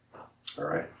All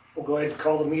right, we'll go ahead and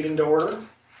call the meeting to order.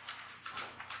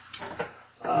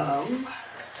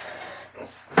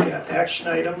 We got action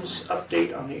items,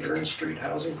 update on the Aaron Street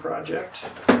housing project.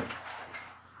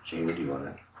 Jamie, do you want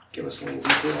to give us a little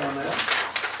detail on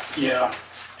that? Yeah,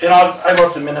 and I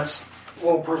wrote the minutes.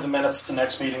 We'll approve the minutes at the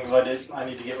next meeting because I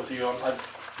need to get with you. I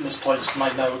misplaced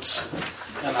my notes,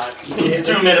 and I need to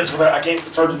do minutes without. I can't.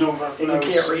 It's hard to do them without notes.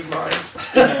 You can't read mine.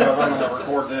 Speaking of, I'm going to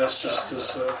record this just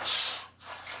as.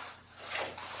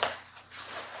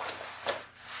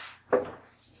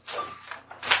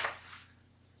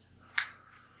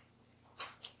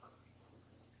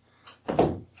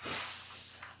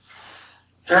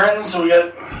 Aaron, so we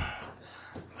got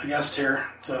a guest here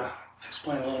to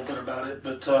explain a little bit about it,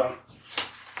 but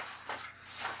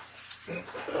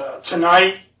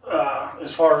tonight,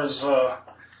 as far as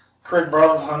Craig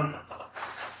Brotherton,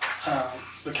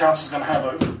 the council is going to have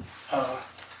a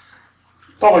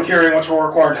public hearing, which we're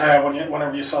required to have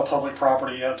whenever you sell public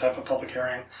property. You have to have a public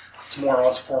hearing. It's more or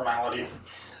less a formality.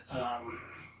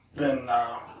 Then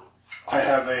I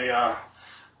have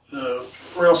the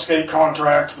real estate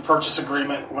contract, the purchase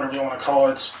agreement, whatever you want to call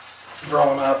it,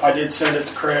 drawn up. I did send it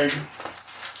to Craig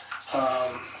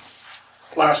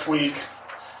last week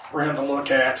for him to look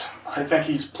at. I think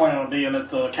he's planning on being at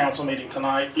the council meeting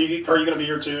tonight. Are you going to be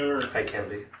here too? Or? I can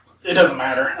be. It doesn't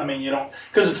matter. I mean, you don't,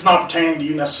 because it's not pertaining to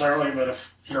you necessarily, but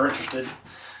if you're interested,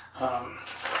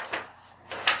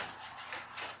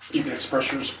 you can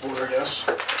express your support, I guess.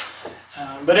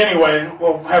 But anyway,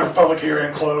 we'll have a public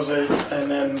hearing, close it, and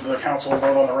then the council will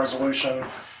vote on the resolution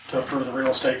to approve the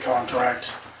real estate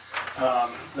contract.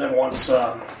 Then once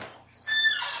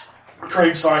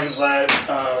Craig signs that,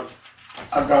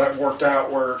 I've got it worked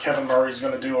out where Kevin Murray's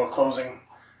going to do a closing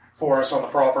for us on the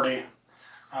property.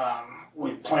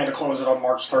 We plan to close it on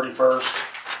March 31st,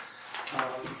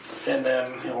 and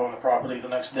then he'll own the property the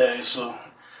next day. So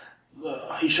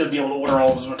he should be able to order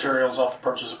all of his materials off the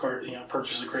purchase agreement,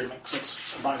 because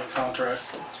it's a binding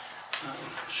contract.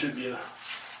 Should be a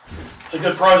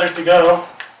good project to go.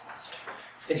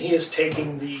 And he is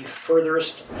taking the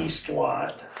furthest east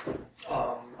lot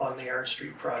on the Aaron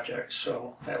Street project,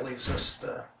 so that leaves us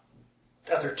the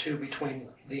other two between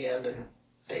the end and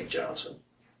Dave Johnson.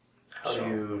 How do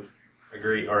you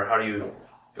agree, or how do you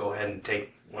go ahead and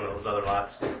take one of those other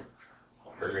lots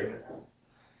for agreement?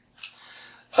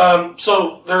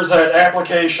 So there's that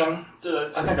application.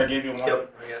 I think I gave you one.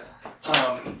 Yep, I guess.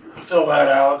 Fill that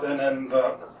out, and then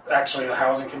the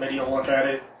housing committee will look at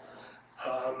it.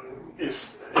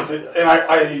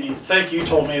 I think you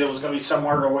told me it was going to be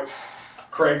similar to what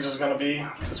Craig's is going to be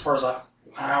as far as a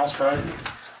house, right?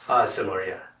 Similar,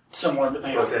 yeah. Similar, but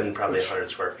within probably 100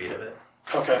 square feet of it.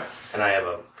 Okay. And I have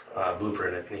a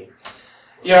blueprint if need.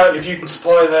 Yeah, if you can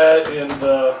supply that in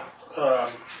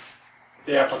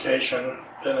the application,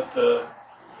 then at the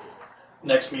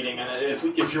next meeting, and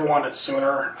if you want it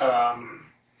sooner, I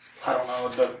don't know,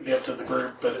 it would be up to the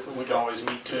group, but we can always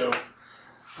meet too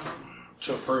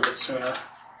to approve it sooner.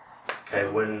 Okay,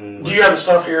 do you have the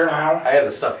stuff here now? I have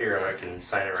the stuff here, and I can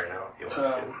sign it right now if you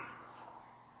want to.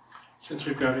 Since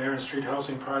we've got Aaron Street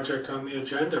Housing Project on the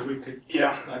agenda, we could...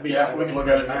 Yeah, we can look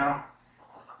at it now.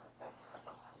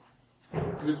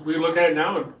 We look at it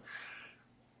now. And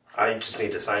I just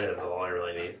need to sign it is all I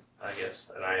really need, I guess.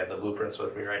 And I have the blueprints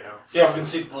with me right now. Yeah, we can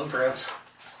see the blueprints.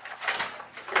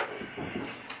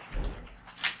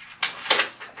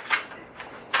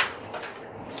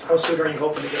 How soon are you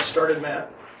hoping to get started,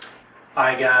 Matt?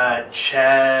 I got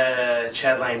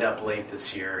Chad lined up late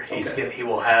this year. He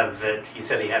will have it. He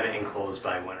said he have it enclosed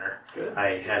by winter. Good.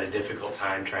 I had a difficult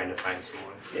time trying to find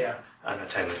someone. Yeah. On a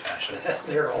timely fashion.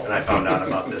 They're all. And I found out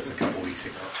about this a couple weeks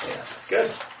ago. Yeah.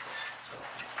 Good.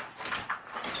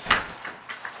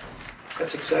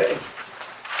 That's exciting.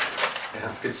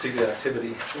 Yeah, good to see the activity.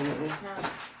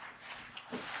 Mm-hmm.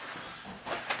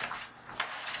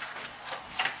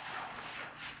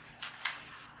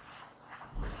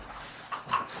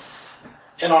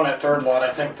 And on that third lot,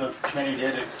 I think the committee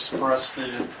did express that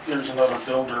if there's another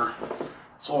builder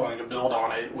that's willing to build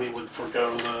on it, we would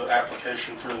forego the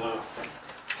application for the.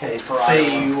 Okay, for say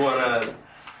Iowa. you want to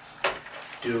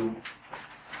do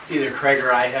either Craig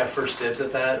or I have first dibs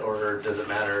at that, or does it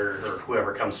matter, or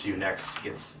whoever comes to you next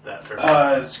gets that first?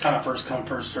 It's kind of first come,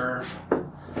 first serve.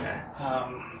 Okay.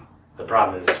 The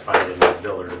problem is finding a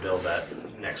builder to build that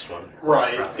next one.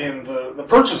 Right, and the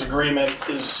purchase agreement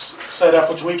is set up,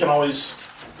 which we can always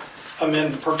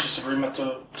amend the purchase agreement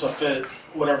to fit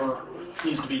whatever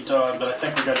needs to be done, but I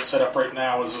think we got it set up right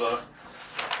now as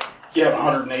you have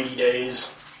 180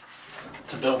 days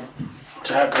to build,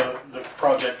 to have the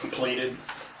project completed.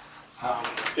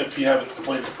 If you haven't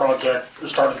completed the project or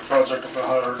started the project within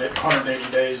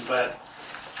 180 days, that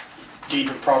deed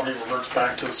of property reverts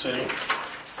back to the city.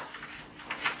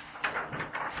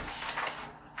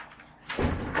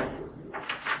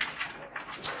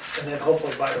 And then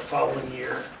hopefully by the following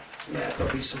year, Matt,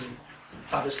 there'll be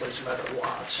obviously some other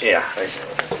lots. Yeah. Okay.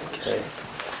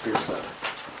 Here's the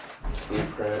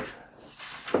blueprint,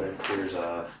 and then here's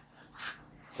some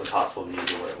possible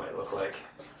views of what it might look like,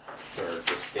 or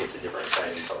just basically different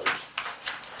siding colors.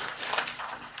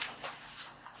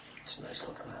 It's a nice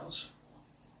looking house.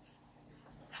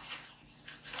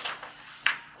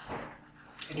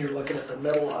 And you're looking at the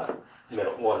middle lot.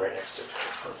 Middle one right next to it.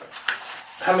 Perfect.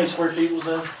 How many square feet was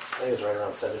that? I think it's right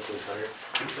around 1,700.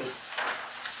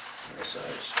 Nice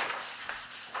size.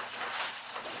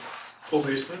 Full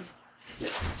basement? Yeah.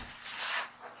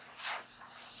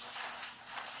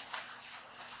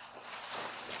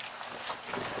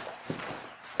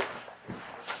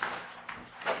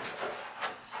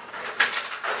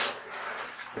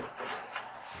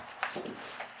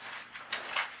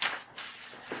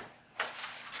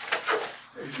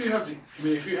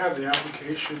 If you have the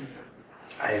application,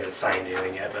 I haven't signed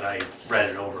anything yet, but I read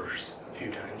it over a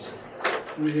few times.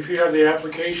 I mean, if you have the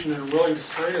application and are willing to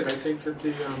sign it, I think that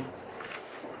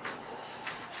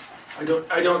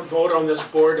I don't vote on this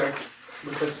board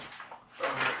because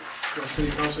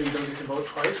city council you don't get to vote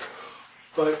twice,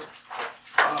 but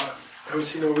I would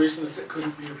see no reason that it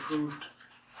couldn't be approved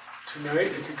tonight.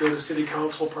 It could go to city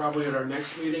council probably at our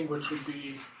next meeting, which would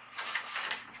be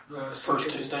the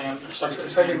Second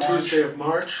Tuesday of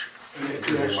March, and it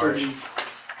could actually be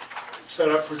set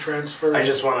up for transfer. I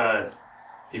just want to,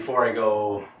 before I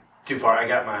go too far, I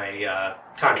got my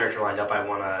contractor lined up.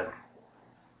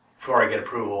 Before I get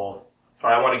approval, or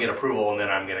I want to get approval, and then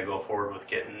I'm going to go forward with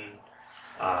getting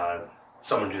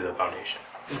someone to do the foundation.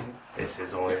 Mm-hmm. This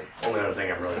is the only other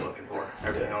thing I'm really looking for.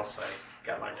 Everything else I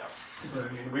got lined up. But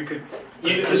I mean, we could...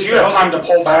 Because you have time to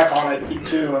pull back on it,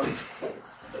 too.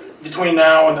 Between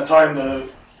now and the time the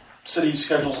city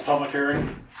schedules a public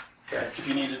hearing, Okay. if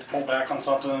you needed to pull back on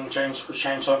something, change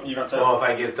something, you got that. Well, if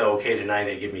I get the okay tonight,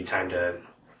 they give me time to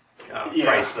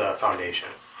price the foundation.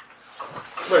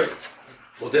 Right.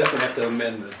 We'll definitely have to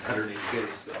amend the 180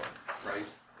 days, though, right?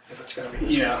 If it's going to be.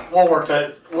 Yeah, we'll work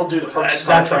that. We'll do the purchase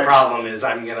That's the contract. problem. Is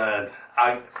I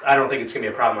don't think it's gonna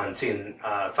be a problem on seeing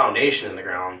foundation in the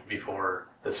ground before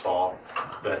this fall,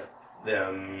 but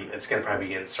it's gonna probably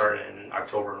be getting started in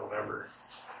October, November.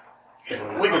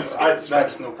 Yeah,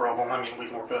 that's no problem. I mean, we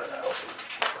can work that out.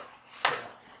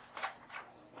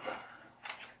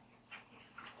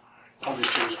 I'll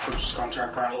just change the purchase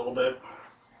contract around a little bit.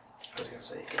 I was going to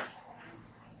say you can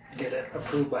get it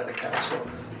approved by the council.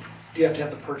 Do you have to have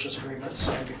the purchase agreement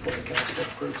signed before the council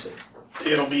approves it?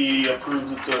 It'll be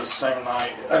approved at the same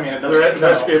night. I mean, it doesn't. There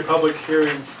has to be a public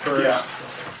hearing first. Yeah.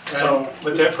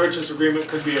 But that purchase agreement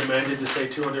could be amended to say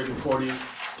 240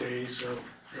 days or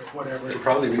whatever. It'll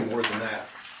probably be more than that.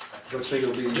 Don't you think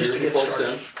it'll be a Just to year get before it's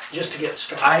started. done? Just to get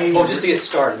started. Just to get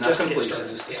started, not Just to get completion,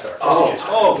 started, just to yeah.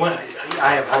 start.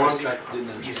 I have how long? I didn't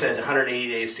understand. You said 180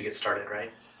 days to get started,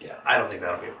 right? Yeah. I don't think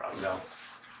that'll be a problem. No.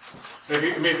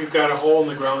 If you've got a hole in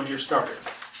the ground, you're started.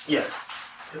 Yeah.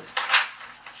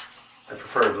 I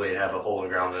preferably have a hole in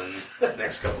the ground in the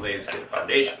next couple of days to get a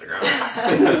foundation in the ground.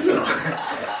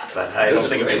 But I don't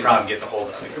think it'll be a problem getting the hole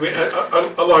done. I mean,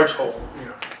 a large hole. You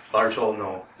know. Large hole,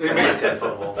 no.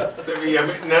 10-foot hole. I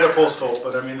mean, not a post hole,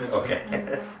 but I mean it's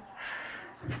Okay.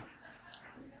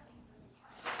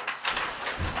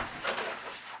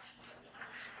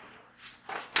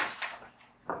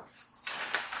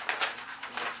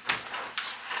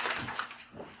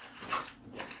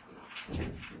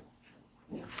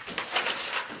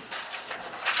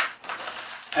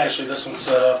 Actually, this one's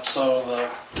set up so the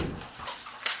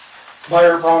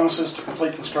buyer promises to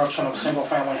complete construction of a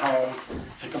single-family home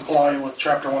and comply with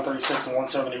Chapter 136 and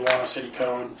 171 of City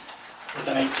Code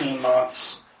within 18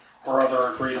 months or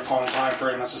other agreed-upon time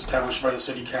frame as established by the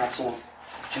City Council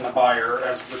and the buyer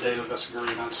as of the date of this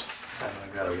agreement. I don't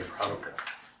think that'll be a problem.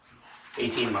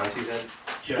 18 months, you said?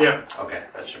 yeah. Okay,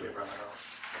 that shouldn't be a problem at all.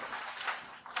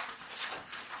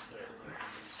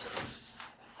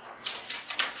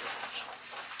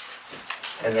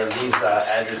 And are these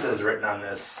addresses written on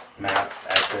this map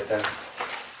accurate then?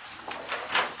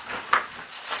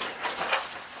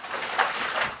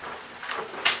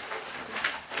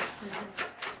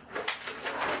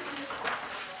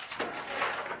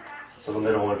 So the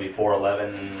middle would be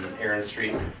 411 Aaron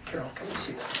Street. Carol, can you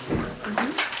see that?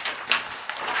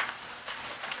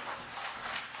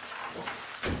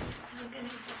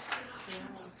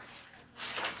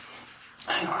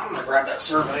 Hang on, I'm going to grab that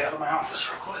survey out of my office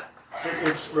real quick.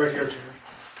 It's right here, Jimmy.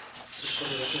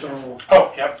 So,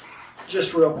 Oh, yep.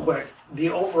 just real quick, the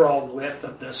overall width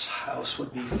of this house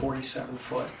would be 47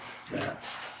 foot, Matt.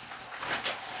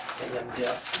 And then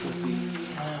depth would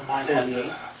be, Mine had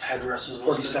the addresses.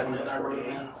 47 listed and when I wrote it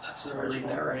 48. in. That's the am I reading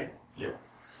original. that right? Yep.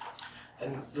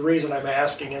 And the reason I'm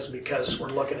asking is because we're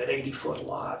looking at 80-foot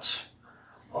lots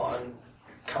on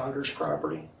Conger's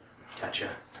property. Gotcha.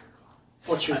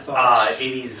 What's your thoughts?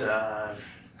 80s.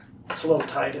 It's a little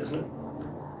tight, isn't it?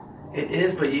 It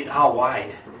is, but how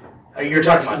wide? You're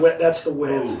talking about That's the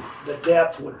width. Ooh. The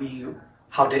depth would be,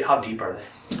 how deep are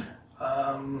they?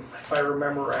 if I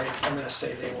remember right, I'm going to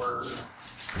say they were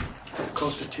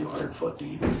close to 200 foot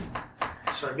deep.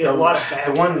 So it'd be a lot of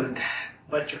backing, The one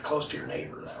but you're close to your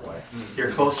neighbor that way.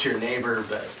 you're close to your neighbor,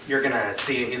 but you're gonna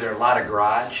see either a lot of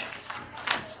garage,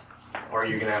 or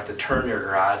you're gonna have to turn your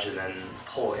garage and then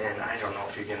pull in. I don't know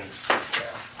if you can.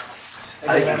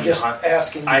 I think you I'm need just 100.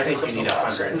 asking. I think because you of need the lot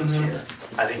 100. sizes here.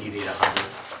 I think you need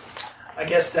 100. I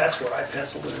guess that's what I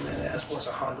penciled it in as was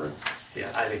 100.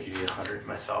 Yeah, I think you need 100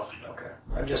 myself. Okay,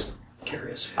 I'm just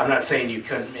curious. I'm not saying you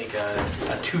couldn't make a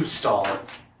 2-stall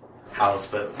house,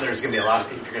 but there's gonna be a lot of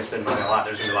people. If you're gonna spend money a lot,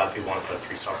 there's gonna be a lot of people want to put a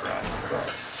 3-stall garage.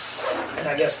 Correct. And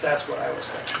I guess that's what I was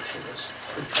thinking too, was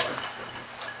 3 car.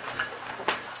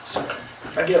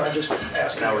 So, again, I'm just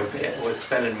asking. Now, your opinion. with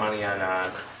spending money on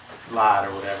a lot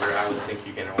or whatever, I would think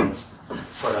you can almost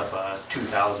put up a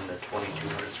 2,000 to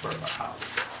 2,200 square foot house.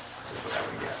 Is what I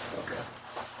would guess. Okay.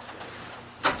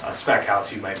 A spec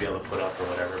house you might be able to put up or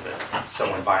whatever, but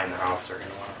someone buying the house, they're gonna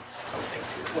want something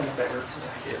too. One better.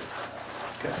 Yeah.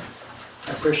 Okay.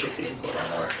 I appreciate the input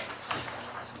on that.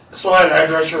 So that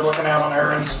address you're looking at on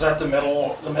Aaron's, is that the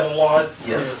middle lot?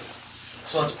 Yes.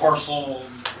 So it's parcel,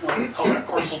 what do you call that,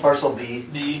 parcel Parcel B,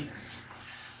 B?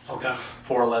 Okay.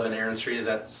 411 Aaron Street. Is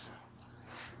that?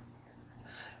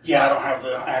 Yeah, I don't have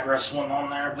the address one on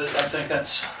there, but I think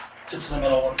it's the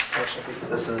middle one. Parcel B.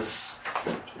 This is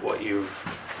what you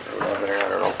wrote up there. I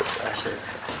don't know if it's accurate.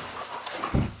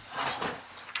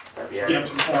 Yep,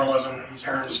 411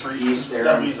 Aaron Street. East That'd be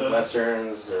Aaron's, the. West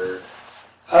Aaron's, or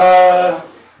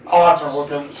I'll have to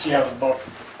look and see how the book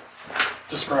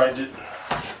described it.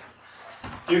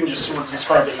 You can just sort of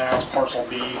describe it now as parcel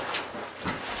B.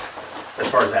 as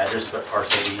far as address, but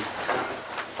Parcel B.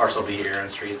 Parcel B Aaron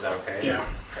Street. Is that okay? Yeah.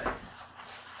 Okay.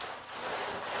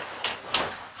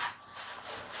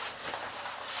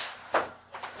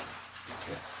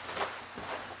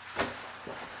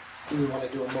 Do we want to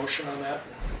do a motion on that?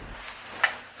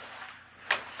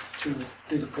 To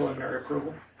do the preliminary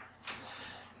approval?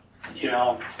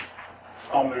 Yeah,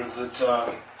 I'll move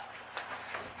that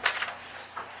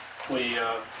we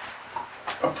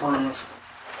approve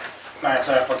Matt's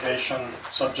application,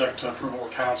 subject to approval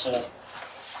of council,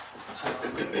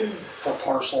 for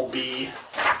parcel B,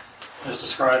 as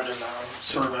described in the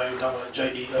survey done by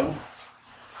JEO.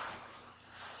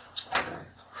 I'll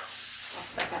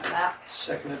second that.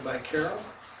 Seconded by Carol.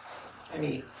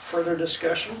 Any further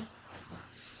discussion?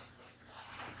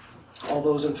 All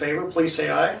those in favor, please say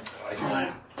aye.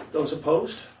 Aye. Those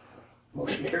opposed?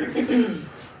 Motion carried.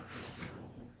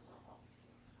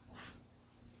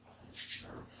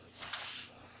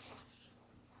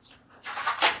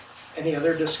 Any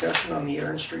other discussion on the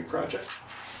Aaron Street project?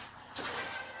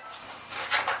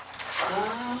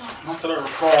 Not that I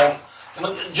recall.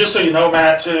 And just so you know,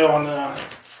 Matt, too, on the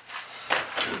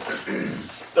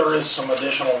there is some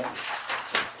additional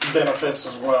benefits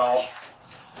as well.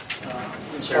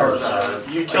 As There far was as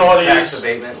tax utilities,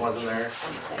 abatement, wasn't there?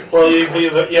 well,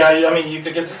 yeah, I mean, you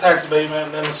could get the tax abatement,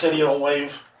 and then the city will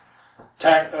waive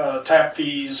tap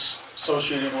fees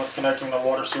associated with connecting the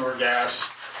water, sewer,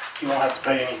 gas. You won't have to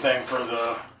pay anything for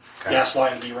the gas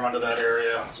line to be run to that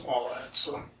area, all that.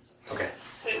 So Okay.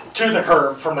 to the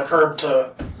curb, from the curb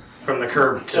to From the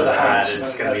curb to the the hat, house, it's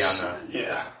then going to be on that's- the.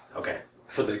 yeah, Okay.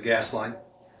 For the gas line?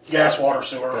 gas, water,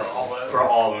 sewer, all that. For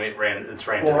all of them, it's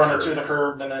ran. We'll to run the it to curb. the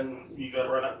curb, and then you got to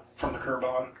run it from the curb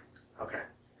on. Okay.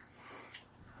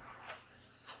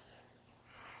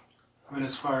 I mean,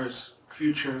 as far as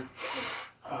future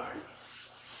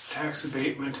tax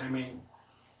abatement, I mean,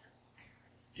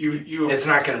 you It's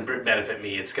not going to benefit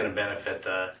me. It's going to benefit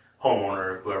the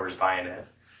homeowner, whoever's buying it.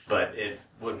 But it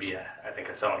would be, I think,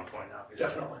 a selling point, obviously.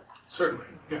 Definitely. certainly,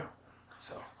 yeah.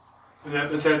 So. And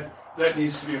that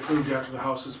needs to be approved after the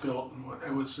house is built, and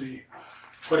what was the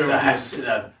whatever The, it is.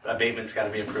 the abatement's got to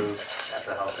be approved after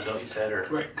the house is built, you said, or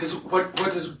Right, because what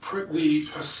does the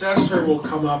assessor will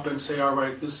come up and say, all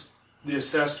right, the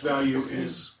assessed value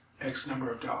is X number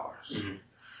of dollars. Mhm.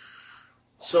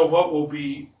 So what will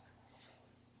be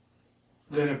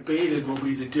then abated will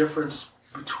be the difference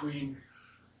between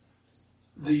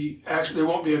there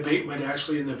won't be abatement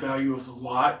actually in the value of the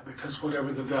lot, because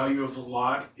whatever the value of the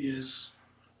lot is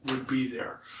would be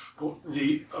there.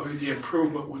 The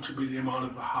improvement, which would be the amount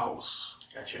of the house,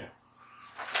 Gotcha.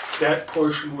 that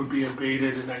portion would be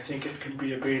abated, and I think it can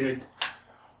be abated.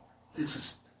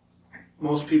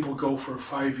 Most people go for a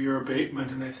 5-year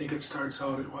abatement, and I think it starts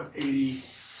out at what, 80,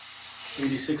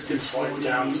 60, It slides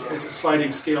down, so- It's a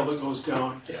sliding scale that goes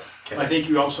down. Yeah. Okay. I think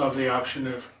you also have the option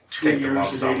of 2 Take the years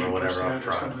lump at sum or whatever 80% up or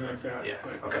front. something like that. Yeah,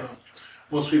 But, okay.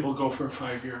 most people go for a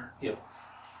 5-year. Yep.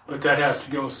 But that has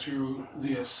to go through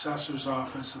the assessor's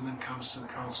office and then comes to the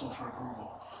council for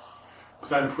approval. But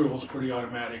that approval is pretty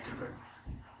automatic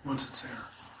once it's there.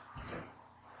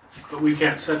 But we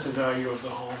can't set the value of the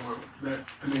home,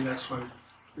 that's why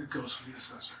it goes to the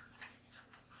assessor.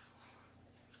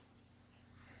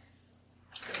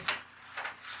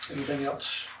 Anything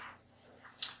else?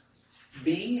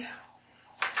 B,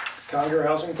 Conger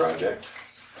Housing Project.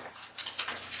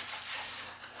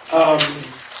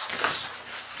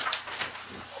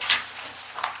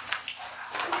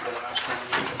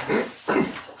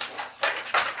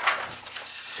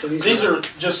 So These are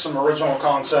just some original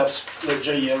concepts that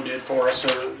JEO did for us,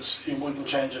 so we can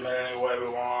change them in any way we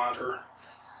want or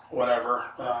whatever.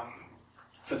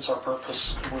 Fits our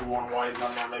purpose. If we want to widen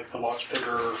them or make the lots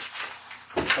bigger.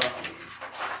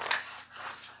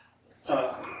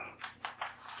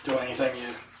 Do anything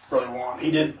you really want.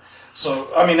 He did. So,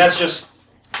 I mean, that's just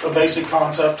a basic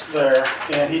concept there.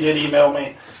 And he did email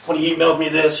me. When he emailed me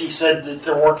this, he said that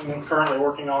they're currently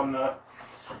working on the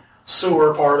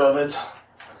sewer part of it.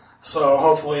 So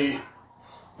hopefully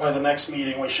by the next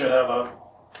meeting we should have a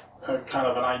kind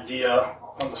of an idea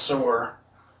on the sewer.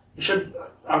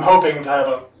 I'm hoping to have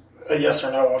a yes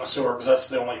or no on the sewer, because that's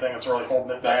the only thing that's really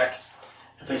holding it back.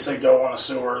 If they say go on the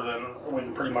sewer, then we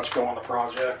can pretty much go on the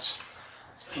project.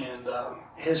 And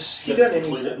Has he get done it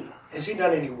completed. Has he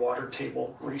done any water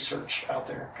table research out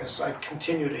there? Because I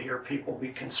continue to hear people be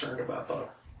concerned about the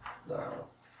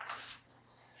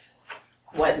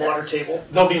Wetness. water table.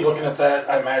 They'll be looking at that,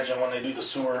 I imagine, when they do the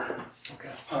sewer. Okay.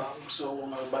 So we'll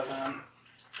know by then.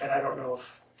 And I don't know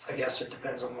I guess it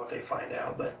depends on what they find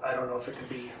out, but I don't know if it can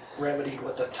be remedied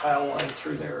with a tile line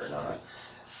through there or not.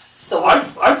 So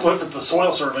I've looked at the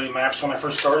soil survey maps when I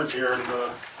first started here, and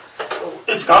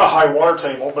it's got a high water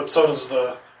table, but so does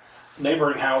the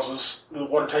neighboring houses. The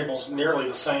water table's nearly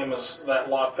the same as that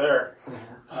lot there.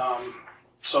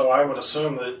 So I would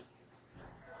assume that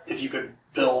if you could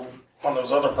build on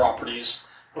those other properties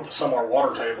with a similar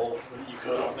water table that you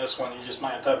could on this one, you just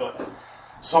might have to have a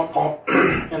sump pump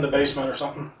in the basement or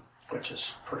something Which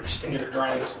is pretty to get standard it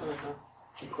drained.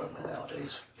 equipment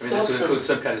nowadays. I mean, So this would it's include the-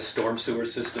 some kind of storm sewer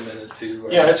system in it too.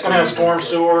 Yeah, it's going to have storm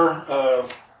sewer,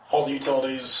 all the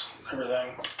utilities, everything,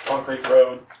 concrete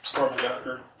road, storm and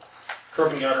gutter,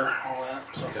 curb and gutter, all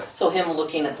that. So him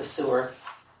looking at the sewer,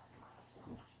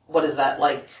 what is that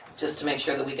like? Just to make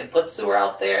sure that we can put sewer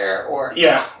out there, or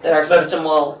Yeah, that our that's- system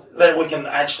will? that we can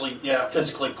actually,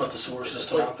 physically put the sewer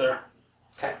system out there.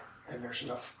 Okay, And there's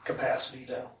enough capacity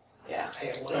to yeah.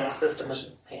 handle The it. system is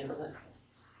handling.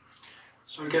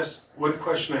 So I guess one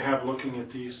question I have looking at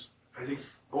these, I think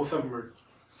both of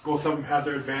them have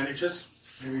their advantages.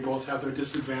 Maybe both have their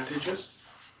disadvantages.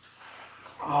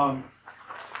 And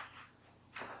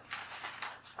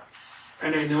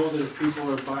I know that if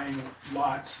people are buying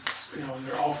lots,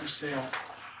 they're all for sale.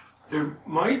 There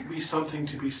might be something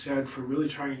to be said for really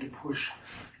trying to push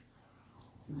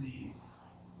the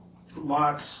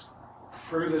lots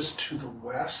furthest to the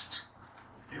west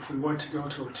if we want to go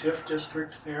to a TIF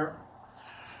district there.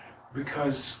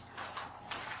 Because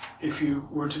if you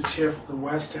were to TIF the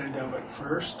west end of it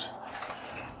first,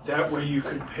 that way you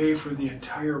could pay for the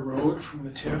entire road from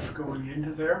the TIF going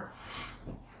into there.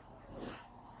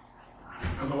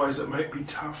 Otherwise it might be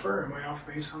tougher. Am I off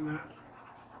base on that?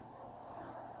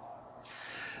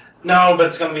 No, but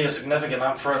it's going to be a significant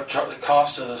upfront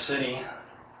cost to the city.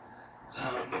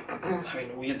 I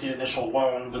mean, we get the initial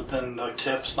loan, but then the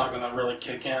TIF's not going to really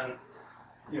kick in.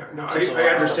 Yeah, no, That's a I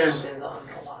lot. understand. Depends on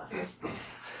a lot.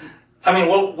 I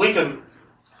mean, we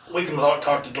can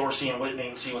talk to Dorsey and Whitney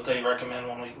and see what they recommend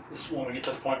when we get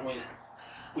to the point where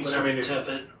we But start I mean, to tip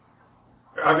it.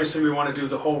 Obviously we want to do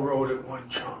the whole road at one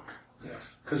chunk. Yes.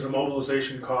 Because the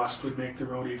mobilization cost would make the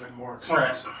road even more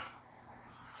expensive.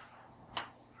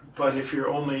 But if you're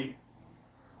only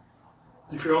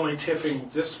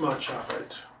tiffing this much of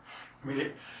it, I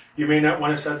mean, you may not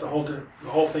want to set the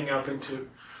whole thing up into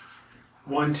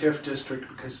one TIF district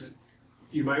because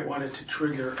you might want it to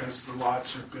trigger as the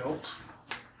lots are built.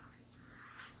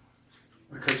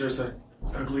 Because there's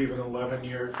I believe, an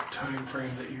 11-year time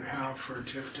frame that you have for a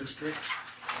TIF district.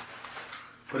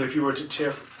 But if you were to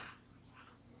TIF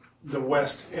the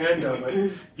west end of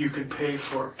it, you could pay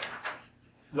for,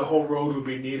 the whole road would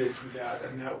be needed for that,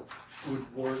 and that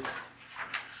would work.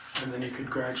 And then you could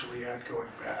gradually add going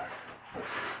back.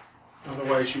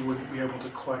 Otherwise, you wouldn't be able to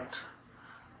collect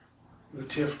the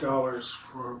TIF dollars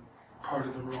for part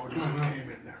of the road as it came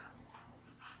in there.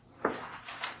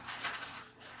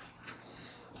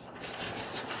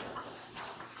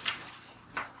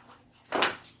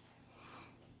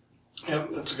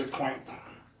 Yep, that's a good point.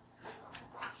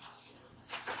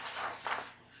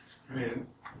 I mean,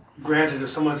 granted, if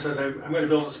someone says, I'm going to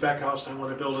build a spec house and I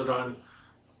want to build it on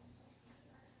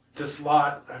this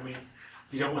lot, I mean,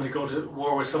 you don't want to go to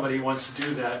war with somebody who wants to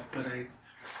do that, but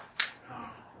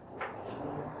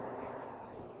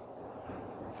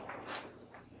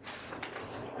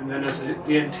and then is it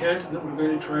the intent that we're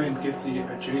going to try and get the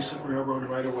adjacent railroad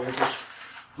right away, which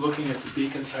looking at the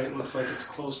Beacon site looks like it's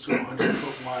close to 100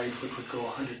 foot wide, which would go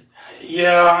 100.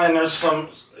 Yeah, and there's some,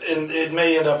 and it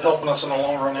may end up helping us in the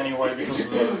long run anyway, because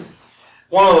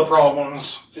one of the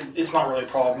problems, it's not really a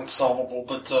problem, it's solvable,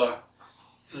 but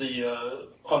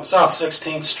on South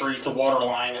 16th Street, the water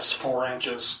line is 4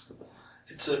 inches.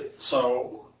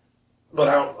 But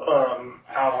out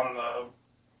on the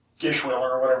Gishwiller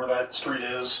or whatever that street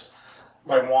is,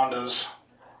 by Wanda's,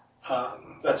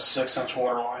 that's a 6-inch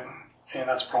water line, and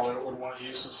that's probably what we'd want to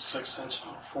use as a 6-inch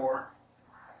for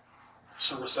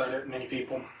service side many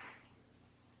people.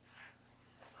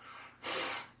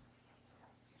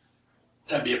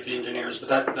 That'd be up to the engineers, but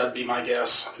that'd be my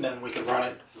guess, and then we could run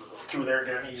it through there,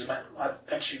 get an easement. I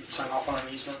actually would sign off on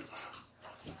an easement.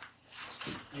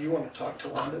 Do you want to talk to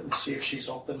Wanda and see if she's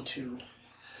open to?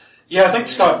 Yeah, I think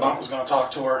Scott Bunt was going to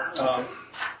talk to her.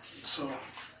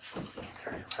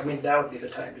 I mean, that would be the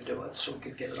time to do it, so we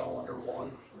could get it all under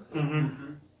one.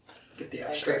 Mm-hmm. Get the I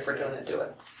agree abstract. for doing it, do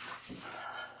it.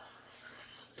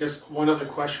 Just one other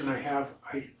question I have.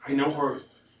 I know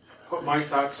what my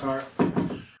thoughts are,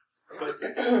 but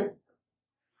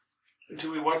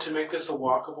do we want to make this a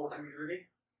walkable community?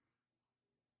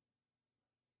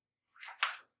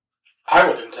 I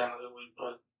would intend that we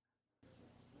put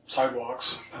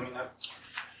sidewalks. I mean, that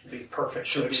It'd be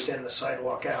perfect to extend the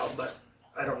sidewalk out, but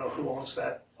I don't know who owns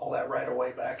all that right of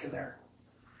way back in there.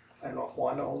 I don't know if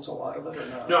Wanda owns a lot of it or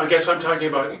not. No, I guess I'm talking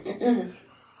about.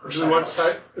 Or Do we want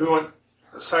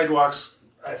sidewalks?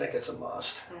 I think it's a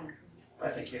must. I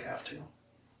think you have to.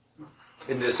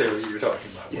 In this area you're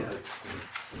talking about. Yeah.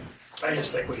 I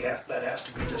just think that has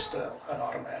to be just an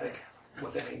automatic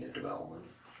with any new development.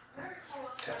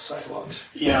 To have sidewalks.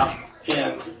 yeah,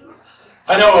 and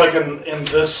I know, like in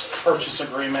this purchase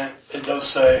agreement, it doesn't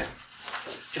say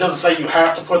you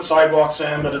have to put sidewalks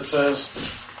in, but it says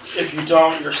if you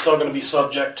don't, you're still going to be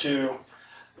subject to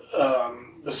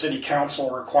the city council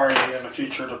requiring you in the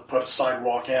future to put a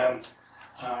sidewalk in.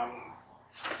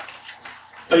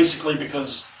 Basically,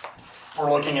 because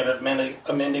we're looking at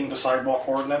amending the sidewalk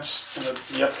ordinance in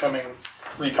the upcoming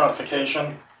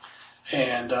recodification,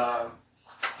 and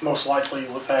most likely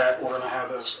with that, we're going to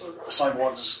have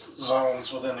sidewalk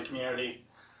zones within the community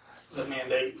that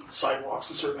mandate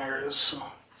sidewalks in certain areas. So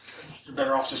you're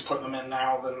better off just putting them in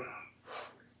now than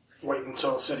waiting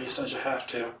until the city says you have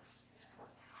to.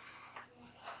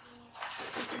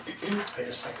 I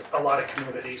just think a lot of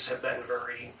communities have been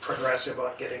very progressive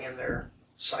on getting in their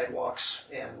sidewalks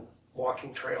and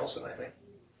walking trails, and I think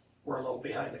we're a little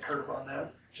behind the curve on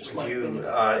that. Just my Would you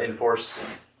opinion. enforce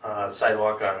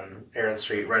sidewalk on Aaron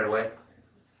Street right away?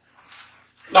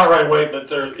 Not right away, but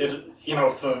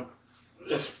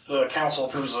if the council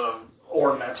approves a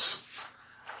ordinance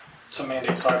to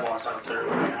mandate sidewalks out there,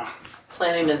 then yeah.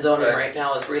 Planning and zoning Right. right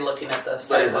now is relooking at the But is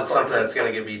sidewalk it something ordinance. that's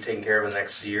going to be taken care of in the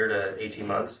next year to 18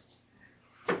 months?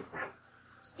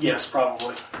 Yes,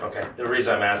 probably. Okay. The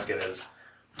reason I'm asking is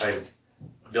if I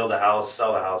build a house,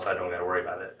 sell the house, I don't got to worry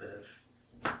about it. But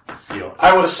if you don't.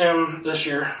 I would assume this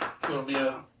year it'll be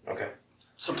Okay.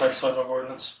 some type of sidewalk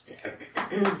ordinance.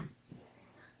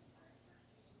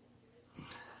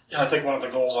 Yeah, I think one of the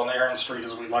goals on Aaron Street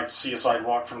is we'd like to see a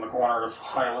sidewalk from the corner of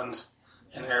Highland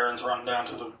and Aaron's run down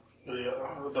to the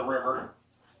river.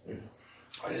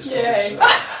 I just noticed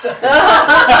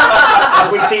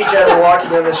as we see each other walking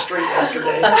down the street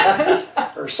yesterday,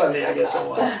 or Sunday, I guess it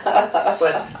was.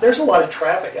 But there's a lot of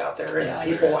traffic out there, and Yeah,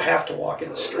 people have to walk in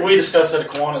the street. We discussed it at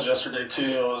Kiwanis yesterday too.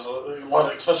 It was a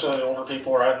lot of, especially the older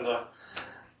people, are having to,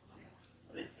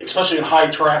 especially in high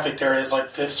trafficked areas like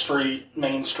 5th Street,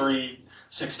 Main Street,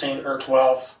 16th or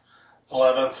 12th,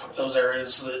 11th, those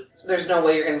areas that. There's no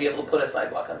way you're going to be able to put a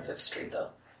sidewalk on 5th Street, though.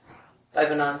 By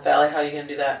Venance Valley, how are you going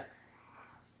to do that?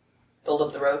 Build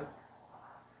up the road?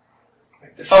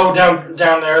 Like the Oh, down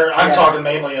there. I'm Yeah. talking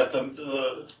mainly at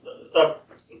the up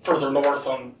further north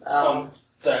on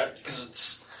that, because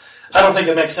it's. I don't think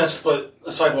it makes sense to put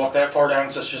a sidewalk that far down,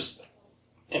 because it's just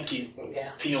empty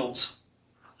Yeah. fields.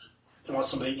 Unless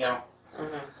somebody, you know.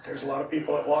 There's a lot of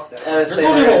people that walk that. I would There's say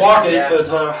a lot of there people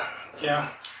is, walk it, yeah.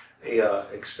 but yeah.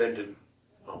 A extended.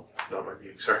 Oh, not my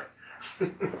view. Sorry.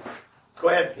 Go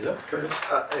ahead, Yeah. Curtis.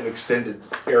 An extended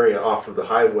area off of the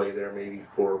highway there, maybe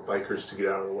for bikers to get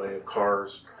out of the way of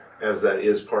cars, as that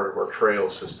is part of our trail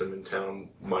system in town,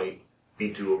 might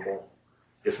be doable.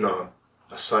 If not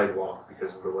a sidewalk,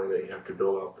 because of the way that you have to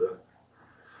build out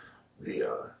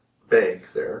the bank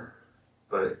there,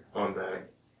 but on that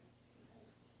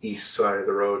east side of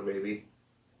the road, maybe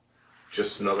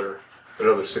just another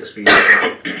 6 feet.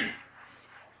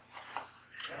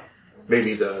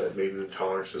 Maybe the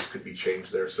tolerances could be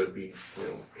changed there, so it'd be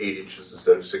 8 inches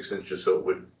instead of 6 inches, so it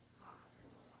would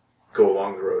go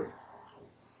along the road.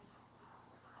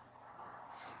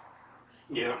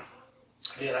 Yeah.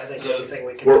 Again, I think anything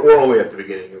we can We're only at the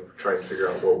beginning of trying to figure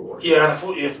out what we want. Yeah,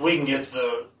 and if we can get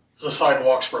the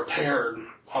sidewalks repaired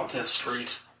on 5th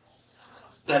Street,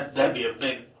 that'd be a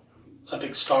big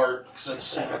start, because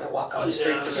it's. I'd rather walk on the Yeah.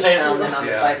 streets of the Same. town than on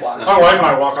the Yeah. sidewalk. My wife and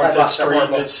I walk on 5th Sidewalks are Street.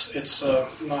 horrible.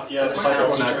 It's not. Yeah, the It's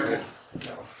sidewalks not are. good.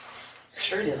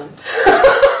 Sure it isn't.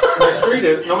 My street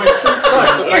is, no, my street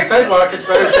sucks. My sidewalk is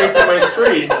better shape than my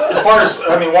street. As far as,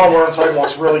 while we're on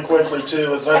sidewalks really quickly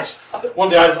too, is that's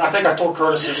one thing I think I told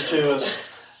Curtis this too, is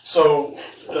so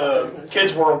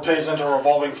Kids World pays into a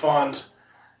revolving fund.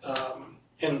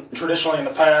 Traditionally in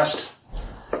the past,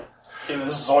 this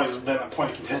has always been a point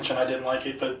of contention. I didn't like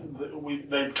it, but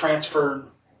they've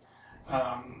transferred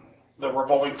the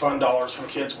revolving fund dollars from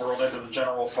Kids World into the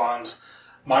general fund.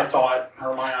 My thought,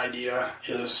 or my idea,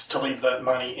 is to leave that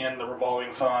money in the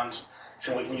revolving fund,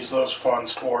 and we can use those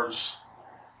funds towards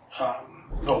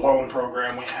the loan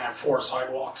program we have for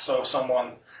sidewalks. So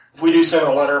if we do send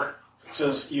a letter that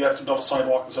says you have to build a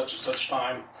sidewalk in such and such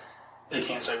time, they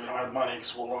can't say we don't have the money,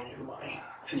 because we'll loan you the money,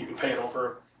 and you can pay it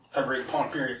over a agreed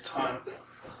upon period of time.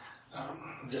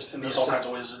 And there's all kinds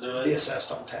of ways to do be it.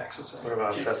 assessed on taxes. What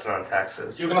about assessing on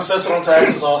taxes? You can assess it on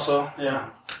taxes also, yeah.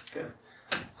 Good.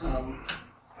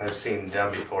 I've seen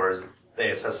done before is they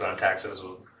assess it on taxes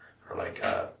for like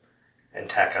and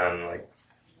tack on like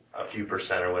a few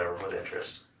percent or whatever with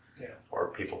interest. Yeah. Or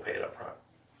people pay it up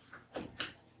front.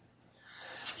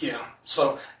 Yeah,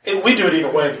 so we do it either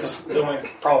way, because the only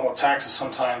problem with taxes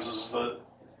sometimes is that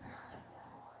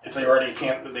if they already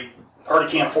can't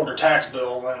afford their tax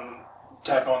bill, then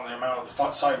tack on the amount of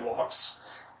the sidewalks.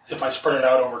 If I spread it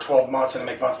out over 12 months and I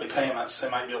make monthly payments,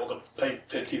 they might be able to pay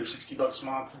 $50 or $60 a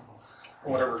month,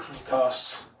 or whatever it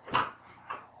costs.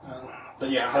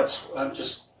 But yeah, that's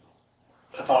just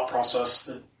a thought process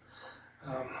that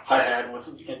I had with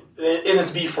it. And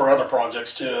it'd be for other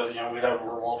projects too. We'd have a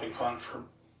revolving fund for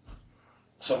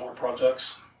similar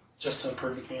projects, just to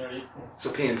improve the community. So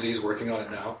P&Z is working on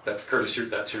it now. That's Curtis.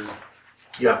 That's your.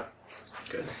 Yeah.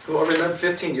 Good. Well, I remember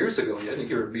 15 years ago. I think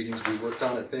you were at meetings. We worked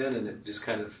on it then, and it just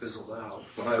kind of fizzled out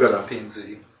when I was at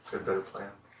P&Z. Got a better plan.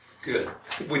 Good.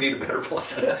 We need a better plan.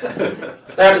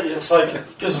 That it's like,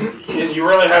 because you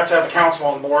really have to have the council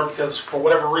on board, because for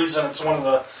whatever reason it's one of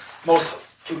the most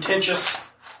contentious,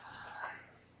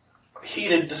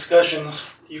 heated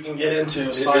discussions you can get into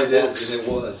It sidewalks. is, and it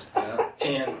was. Yeah.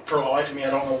 And for the life of me, I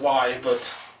don't know why,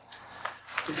 but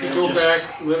If you go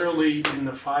back literally in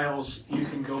the files, you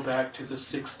can go back to the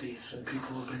 60s and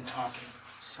people have been talking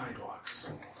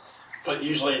sidewalks.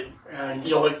 usually And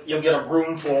you'll get a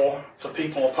room full of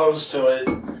people opposed to it,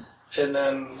 and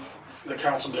then the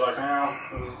council will be like,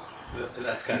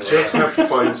 That's kind of. Just have to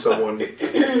find someone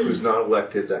who's not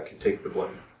elected that can take the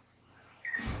blame.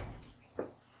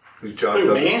 Whose job who,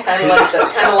 doesn't. me? Kind of like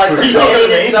the Who's planning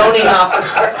me? and zoning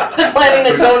officer, the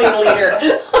planning and zoning leader.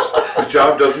 The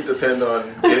job doesn't depend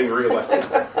on getting reelected.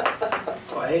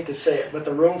 Well, I hate to say it, but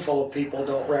the room full of people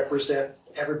don't represent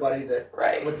everybody that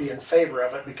Right. would be in favor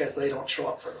of it, because they don't show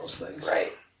up for those things.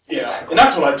 Right. Yeah, and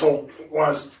that's what I told when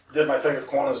I did my thing at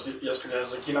Kiwanis yesterday. I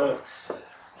was like, you're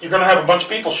going to have a bunch of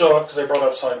people show up because they brought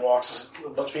up sidewalks. A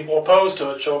bunch of people opposed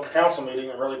to it show up at a council meeting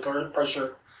and really put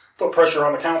pressure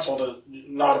on the council to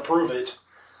not approve it.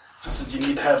 I said, you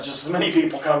need to have just as many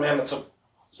people come in that's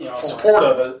support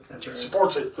of it, That's right.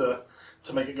 supports it to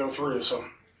make it go through. So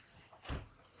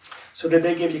did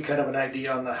they give you kind of an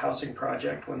idea on the housing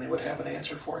project when they would have an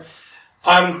answer for it?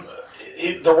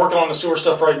 They're working on the sewer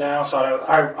stuff right now, so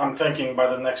I'm thinking by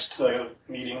the next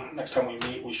meeting, next time we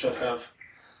meet, we should have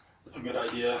a good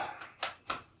idea.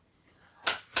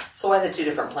 So why the two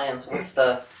different plans? What's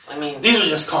the? I mean, These are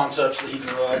just concepts that he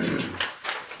drew up.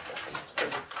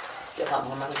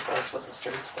 complimentary price with the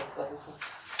streets both ways.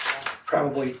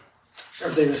 Probably, are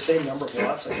they the same number of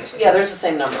lots, I guess? Yeah, there's the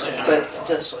same number, but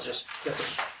So just, just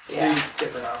different, yeah.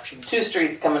 different options. 2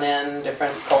 streets coming in,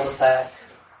 different cul-de-sac,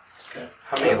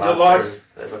 How many The lots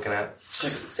are they looking at?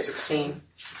 16.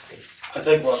 I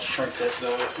think we'll have to shrink that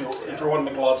though. If you want to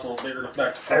make the lots a little bigger,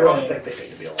 back to I really 14. think they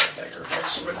need to be a lot bigger.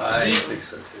 That's, I think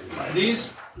so too.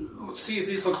 These, Steve,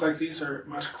 these look like these are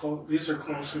these are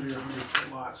closer to your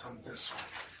 100-foot lots on this one.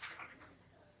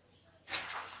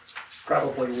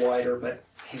 probably wider, but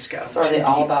he's got So are them they too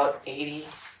all deep. about 80?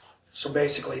 So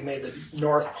basically, he made the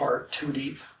north part too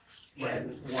deep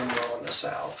and one row in the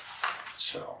south.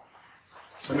 So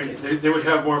So I mean, they would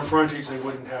have more frontage, they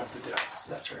wouldn't have the depth.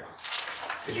 that's right.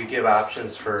 Could you give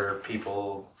options for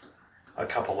people, a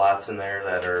couple lots in there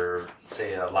that are,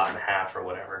 say, a lot and a half or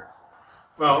whatever?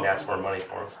 Well, And that's more money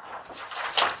for them.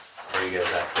 Are you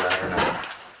guys after that or not?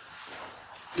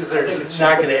 Because they're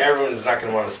not going to. Everyone's not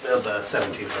going to want to build a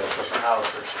 17-foot house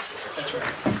or something. That's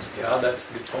right. Yeah,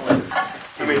 that's a good point.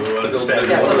 I mean, we want to spend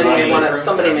Yeah, more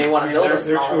somebody may want to build a they're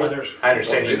small two of one. theirs. I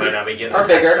understand you might not be getting Or the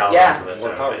bigger, $10 yeah. for that More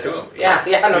kind power of to thing. them.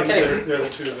 Yeah, no kidding. They're the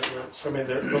two that were, so I mean,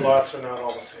 the lots are not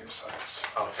all the same size.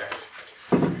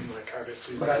 Okay. Like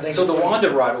obviously. But I think So the Wanda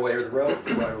right away or the road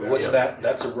right away, what's that?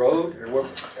 That's a road or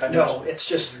what? I no, it's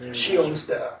just she owns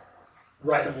the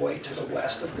right of way to the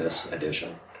west of this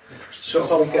addition. So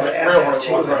if we could add railroad that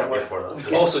to right it, away. Before the- we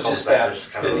could Also just that.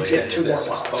 Just kind that of we like- get 2 more This is-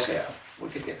 lots. okay. Yeah, we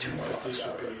could get 2 more lots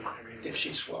out of it if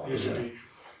she's willing These would to be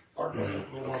partner. a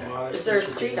little more modest. Is there a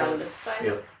street on this side?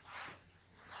 Yep.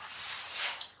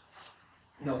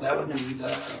 No, that would be the.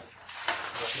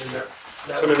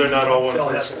 Some of they're not all one Phil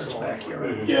person. Heston's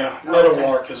backyard. Yeah,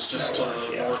 Meadowlark is just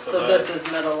Yeah. north of So that. this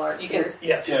is Middle Lark You can- here.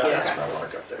 Yeah, Yeah. that's my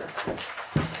mark up there.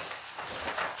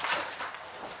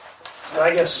 And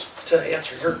I guess to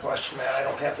answer your question, Matt, I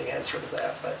don't have the answer to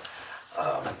that, but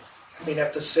I mean,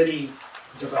 if the city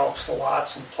develops the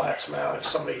lots and plats them out,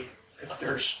 if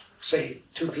there's say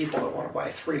 2 people that want to buy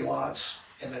 3 lots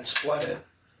and then split it,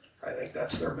 I think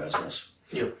that's their business.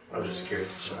 Yep. I was just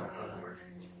curious.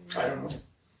 I don't know.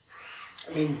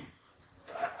 I mean,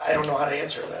 I don't know how to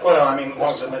answer that. Well, I mean, as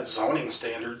long as it met zoning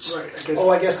standards. Right, I guess. Oh,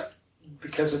 I guess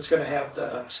because it's going to have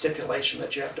the stipulation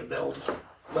that you have to build.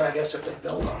 But I guess if they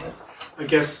build on it, I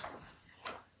guess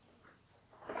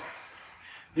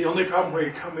the only problem where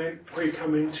you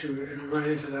come into and we run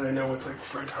into that, I know with like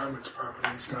Brent Harmon's property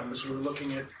and stuff, is we were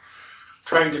looking at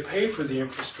trying to pay for the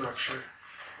infrastructure.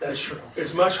 that's true.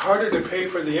 It's much harder to pay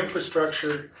for the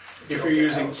infrastructure if you're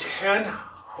using 10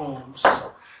 homes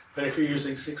than if you're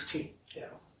using 16. Yeah.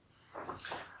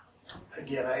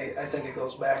 Again, I think it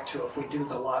goes back to if we do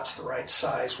the lots the right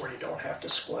size where you don't have to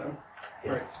split them.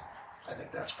 Right. I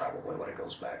think that's probably what it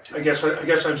goes back to. I guess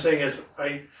what I'm saying is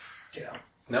Yeah.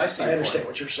 Now I see. I your understand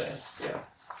point. what you're saying. Yeah.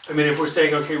 I mean, if we're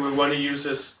saying, okay, we want to use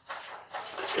this,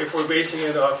 if we're basing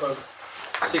it off of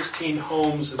 16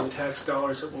 homes and the tax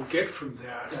dollars that we'll get from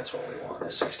that, That's what we want,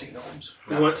 is 16 homes.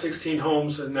 we want 16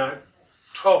 homes and not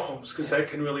 12 homes, because that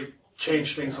can really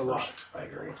change things a lot. I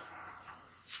agree.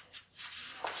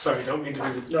 Sorry, don't mean to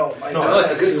be the... No, I No,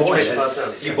 that's a I good see what point. you're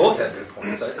saying. saying. You both have good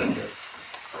points. I think that.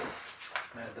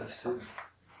 Matt does too.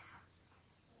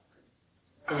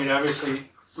 I mean, obviously,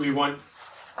 we want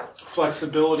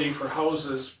flexibility for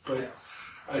houses, but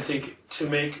I think to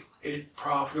make it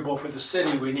profitable for the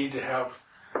city, we need to have,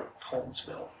 Homes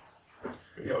built.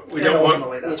 you know, we And don't want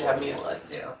ultimately, You need that's to what have we mutual want.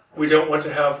 aid. Yeah. we don't want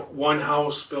to have one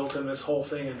house built in this whole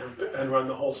thing and run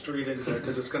the whole street into it,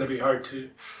 because it's going to be hard to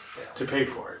pay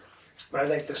for it. But I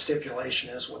think the stipulation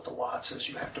is with the lots is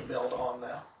you have to build on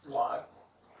the lot.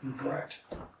 Correct.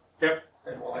 Yep.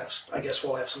 And I guess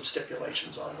we'll have some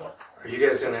stipulations on what. Are you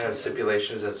guys going to have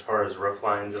stipulations as far as roof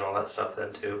lines and all that stuff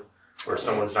then too? Where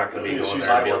someone's not going to be Yes, going use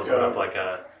there and be able to Iowa put up code. like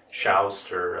a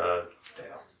shoust or Yeah.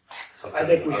 something? I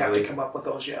think we have to ugly? come up with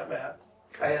those yet, Matt.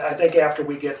 I think after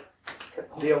we get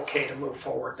the okay to move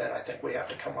forward, then I think we have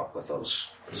to come up with those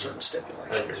certain I think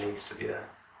stipulations. there needs to be that.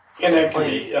 And it could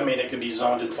be, I mean, it could be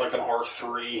zoned into like an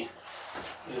R3.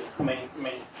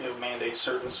 It mandates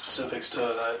certain specifics to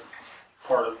that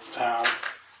part of the town.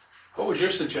 What would your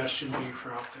suggestion be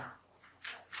for out there?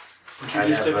 Would you I'd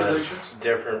do have, stipulations?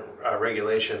 different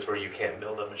regulations where you can't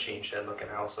build a machine shed looking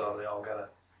house, so they all gotta.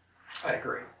 I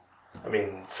agree. I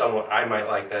mean, someone I might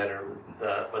like that,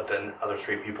 but then other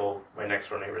 3 people, my next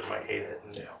door neighbors, might hate it,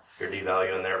 and Yeah. you're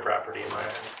devaluing their property in my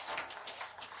eyes.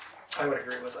 I would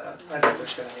agree with that. I think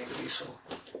there's going to need to be some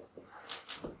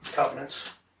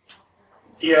covenants.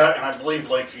 Yeah, and I believe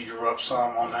Lakeview drew up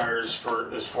some on theirs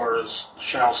as far as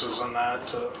houses and that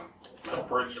to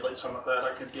help regulate some of that.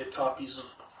 I could get copies of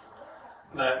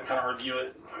that and kind of review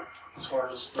it as far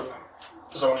as the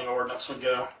zoning ordinance would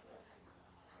go.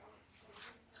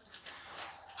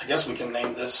 I guess we can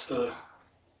name this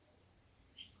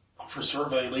for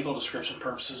survey legal description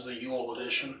purposes, the Yule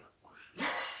edition.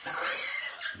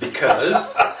 Because?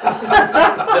 Is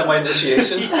that my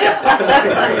initiation?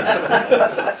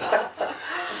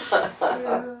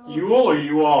 You all or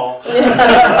you all?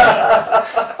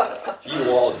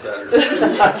 You all is better.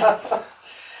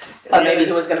 Thought maybe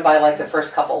he was going to buy like the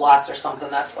first couple lots or something.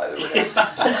 That's why we were going to.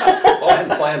 Well, I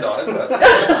hadn't planned on it, but.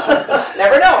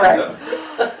 Never know, right?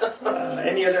 No.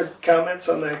 Any other comments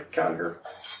on the Conger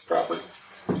property?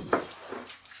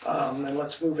 And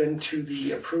let's move into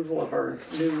the approval of our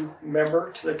new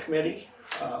member to the committee.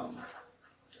 I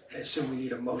assume we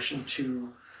need a motion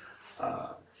to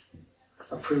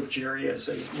approve Jerry as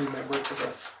a new member to the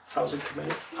housing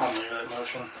committee. I'll make that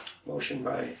motion. Motion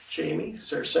by Jamie. Is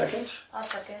there a second? I'll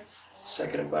second.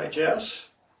 Seconded by Jess.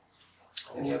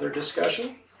 Any other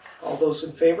discussion? All those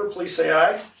in favor, please say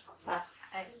aye. Aye.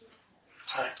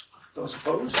 Aye. Those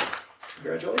opposed?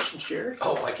 Congratulations, Jerry.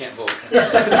 Oh, I can't vote.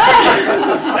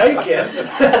 Now you can.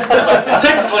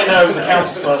 Technically, no, it's the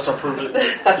council, so has to approve it.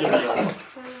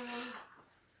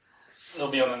 It'll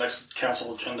be on the next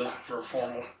council agenda for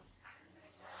formal.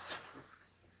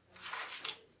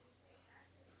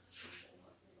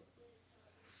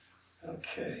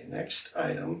 Okay, next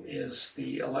item is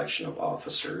the election of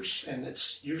officers, and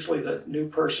it's usually the new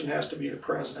person has to be the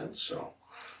president, so.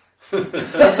 There.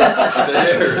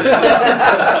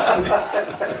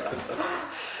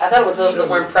 I thought it was those that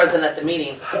weren't present at the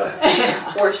meeting.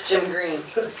 Where's Jim Green?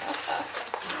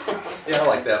 Yeah, I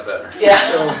like that better. Yeah,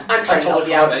 So, I'm trying to help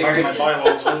you out, Jerry. My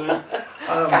bylaws with it.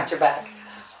 Got your back.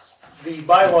 The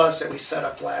bylaws that we set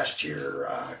up last year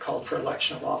called for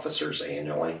election of officers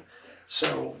annually.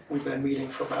 So we've been meeting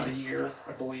for about a year,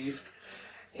 I believe.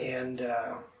 And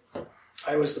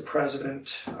I was the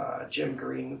president. Jim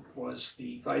Green was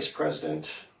the vice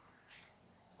president.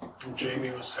 And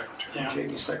Jamie was secretary. Yeah.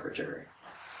 Jamie's secretary.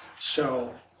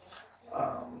 So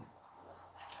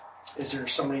is there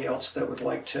somebody else that would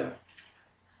like to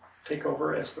take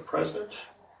over as the president?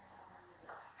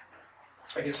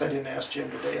 I guess I didn't ask Jim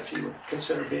today if he would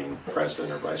consider being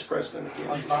president or vice president Well,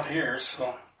 again. he's not here,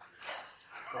 so.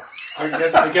 I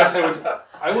guess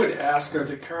I would ask, are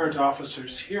the current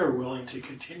officers here willing to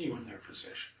continue in their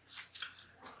positions?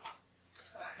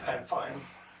 I'm fine.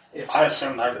 If I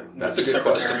assumed That's a the good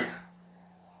secretary. question.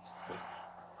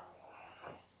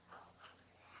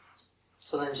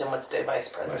 So then Jim would stay vice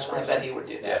president. Vice I bet president. he would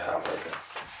do that Yeah. probably.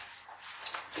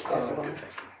 That's a good thing.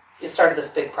 You started this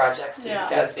big project, Steve. Yeah.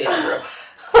 You gotta see it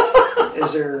through.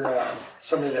 Is there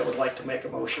somebody that would like to make a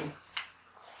motion?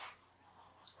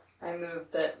 I move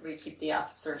that we keep the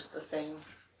officers the same.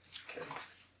 Okay.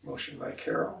 Motion by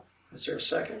Carol. Is there a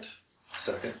second?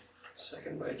 Second.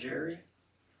 Second by Jerry.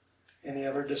 Any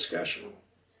other discussion?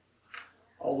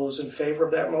 All those in favor of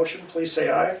that motion, please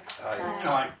say aye. Aye.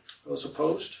 Aye. Those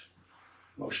opposed?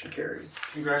 Motion carried.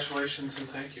 Congratulations and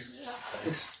thank you.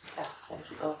 Thanks. Yes, thank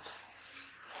you both.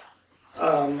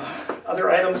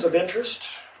 Other items of interest?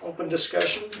 Open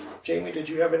discussion. Jamie, did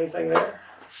you have anything there?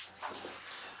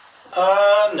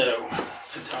 No,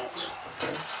 I don't.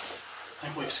 I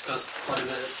think we've discussed quite a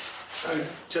bit.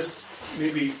 Just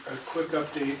maybe a quick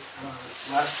update.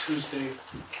 Last Tuesday,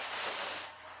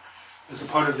 as a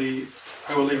part of the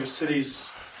Iowa League of Cities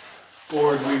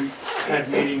board, we had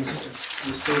meetings at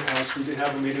the State House. We did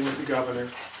have a meeting with the governor.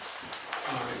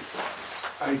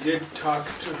 I did talk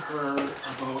to her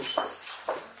about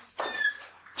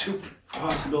two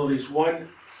possibilities. One,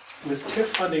 with TIF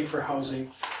funding for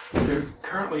housing, there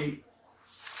currently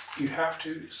you have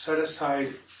to set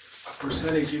aside a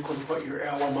percentage equal to what your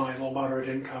LMI, low moderate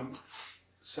income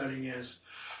setting is.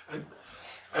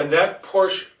 And that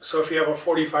portion, so if you have a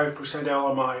 45%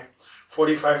 LMI,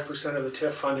 45% of the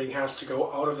TIF funding has to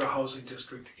go out of the housing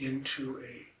district into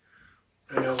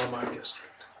an LMI district.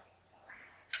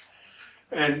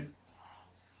 And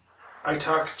I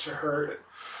talked to her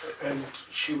and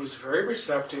she was very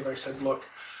receptive. I said, look,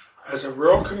 as a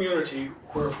rural community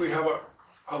where if we have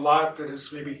a lot that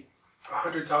is maybe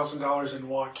 $100,000 in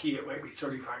Waukee, it might be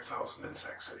 $35,000 in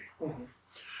Sac City. Mm-hmm.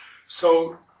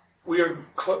 So we are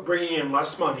bringing in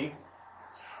less money.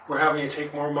 We're having to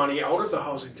take more money out of the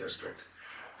housing district.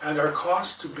 And our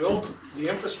costs to build the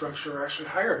infrastructure are actually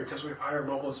higher because we have higher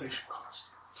mobilization costs.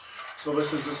 So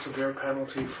this is a severe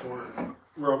penalty for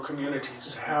rural communities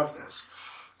to have this.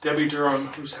 Debbie Durham,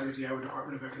 who's head of the Iowa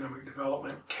Department of Economic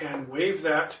Development, can waive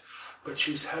that, but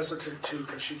she's hesitant to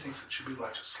because she thinks it should be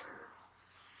legislated.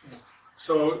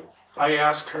 So I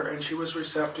asked her, and she was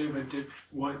receptive and did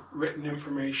want written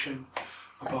information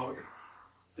about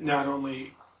not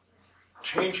only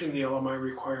changing the LMI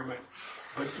requirement,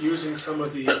 but using some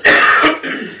of the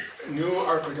new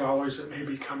ARPA dollars that may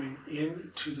be coming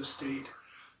into the state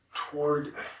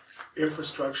toward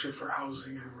infrastructure for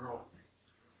housing in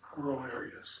rural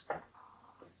areas.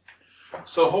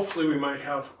 So hopefully we might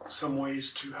have some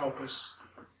ways to help us.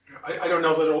 I don't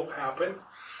know that it'll happen,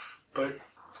 but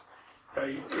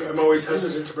I'm always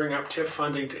hesitant to bring up TIF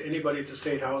funding to anybody at the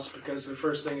State House because the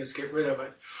first thing is get rid of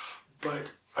it.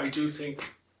 But I do think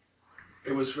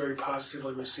it was very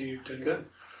positively received. And Good.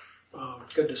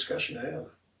 Good discussion to have.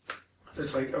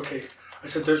 It's like, okay, I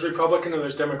said there's Republican and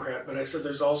there's Democrat, but I said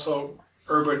there's also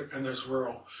urban and there's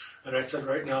rural. And I said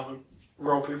right now the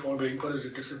rural people are being put at a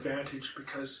disadvantage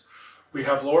because we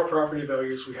have lower property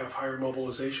values, we have higher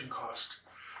mobilization cost,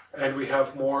 and we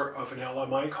have more of an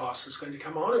LMI cost that's going to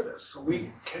come out of this. So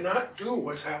we cannot do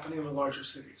what's happening in the larger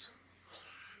cities.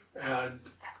 And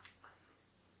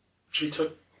she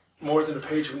took more than a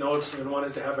page of notes and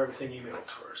wanted to have everything emailed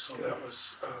to her. So that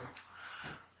was,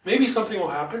 maybe something will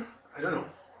happen. I don't know.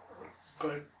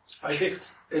 But I think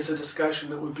it's a discussion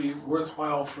that would be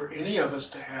worthwhile for any of us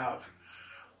to have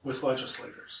with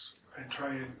legislators and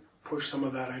try and push some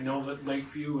of that. I know that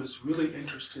Lakeview is really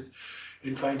interested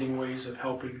in finding ways of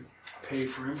helping pay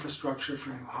for infrastructure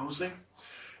for new housing.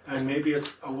 And maybe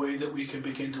it's a way that we can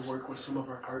begin to work with some of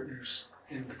our partners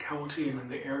in the county and in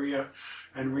the area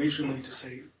and regionally to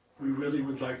say, we really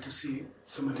would like to see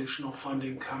some additional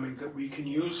funding coming that we can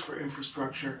use for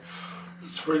infrastructure,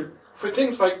 for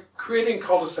things like creating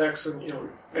cul-de-sacs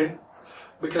and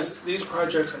because these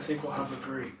projects I think will have a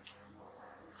very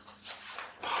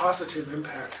positive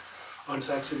impact on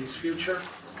Sac City's future.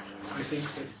 I think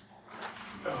that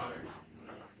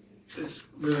it's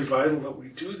really vital that we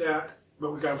do that,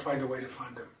 but we got to find a way to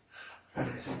fund them. And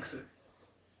I think that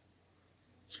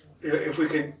if we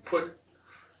can put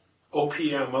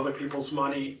OPM, other people's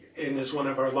money, in as one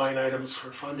of our line items for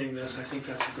funding this, I think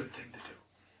that's a good thing to do.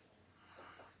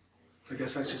 I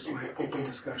guess that's just my open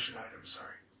discussion item,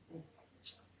 sorry.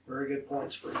 Very good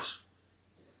points, Bruce.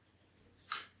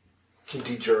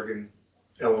 D jargon,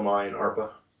 LMI and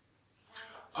ARPA.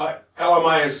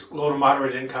 LMI is low to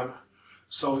moderate income,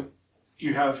 so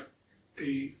you have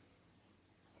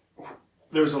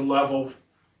there's a level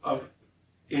of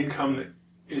income that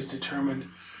is determined,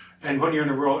 and when you're in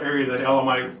a rural area, that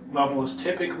LMI level is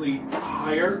typically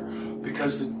higher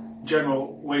because the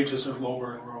general wages are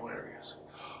lower in rural areas.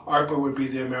 ARPA would be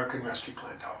the American Rescue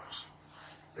Plan dollars.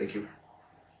 Thank you.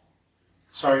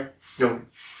 Sorry. No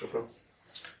problem.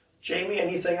 Jamie,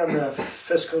 anything on the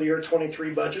fiscal year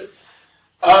 23 budget?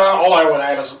 All I would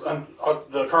add is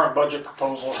the current budget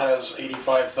proposal has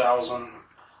 $85,000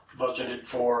 budgeted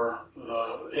for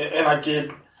and I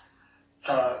did.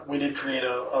 We did create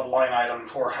a line item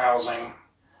for housing.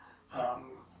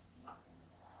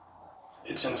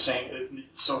 It's in the same.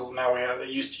 So now we have. It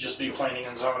used to just be planning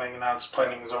and zoning, and now it's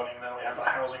planning and zoning, and then we have a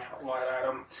housing line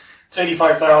item. It's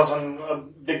 $85,000. A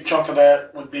big chunk of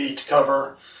that would be to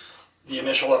cover the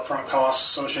initial upfront costs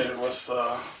associated with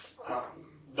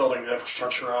building the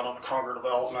infrastructure out on the Conger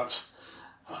development.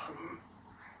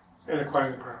 And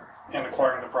acquiring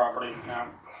the property.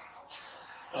 Yeah.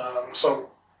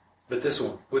 But this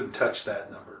one wouldn't touch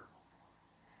that number.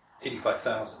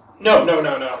 85,000. No.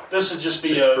 This would just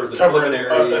be For the covering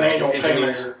preliminary an annual engineer.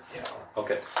 payment.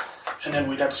 Okay. And then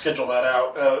we'd have to schedule that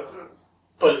out.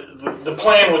 But the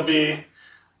plan would be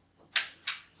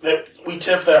that we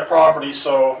TIF that property,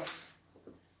 so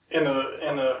in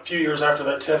a few years after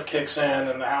that TIF kicks in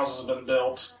and the houses have been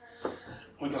built,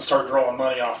 we can start drawing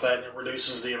money off that, and it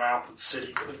reduces the amount that the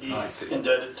city would be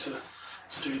indebted to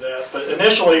do that. But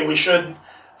initially, we should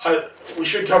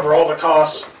cover all the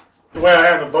costs. The way I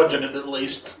have it budgeted, at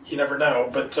least, you never know,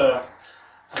 but I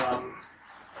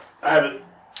have it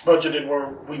budgeted where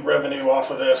we revenue off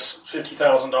of this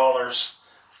 $50,000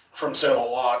 from sale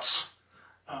of lots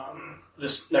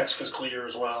this next fiscal year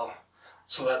as well.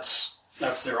 So that's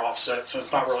their offset. So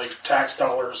it's not really tax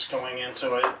dollars going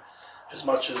into it as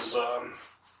much as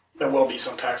there will be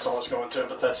some tax dollars going into it,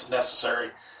 but that's necessary.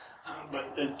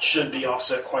 But it should be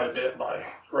offset quite a bit by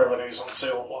revenues on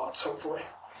sale of lots, hopefully.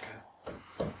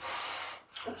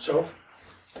 So,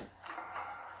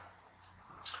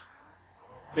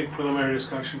 I think preliminary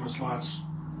discussion was lots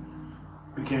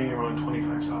beginning around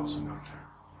 25,000 out there.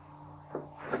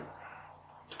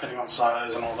 Depending on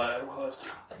size and all that.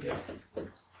 yeah.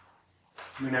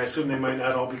 I mean, I assume they might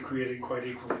not all be created quite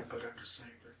equally, but I'm just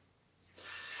saying that.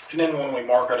 And then when we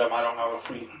market them, I don't know if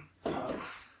we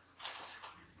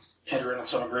enter into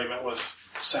some agreement with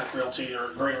Sac Realty or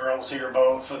Green Realty or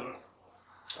both and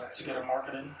to get them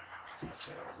marketed.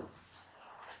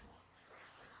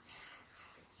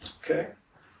 Okay.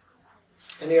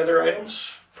 Any other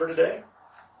items for today?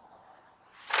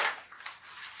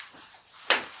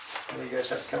 I know you guys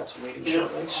have a council meeting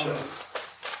shortly, so.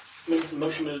 Make the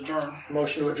motion to adjourn.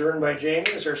 Motion to adjourn by Jamie,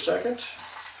 is there a second?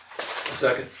 A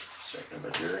second. Second by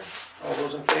Jerry. All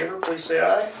those in favor, please say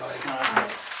aye.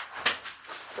 Aye.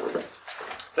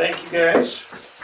 Thank you, guys.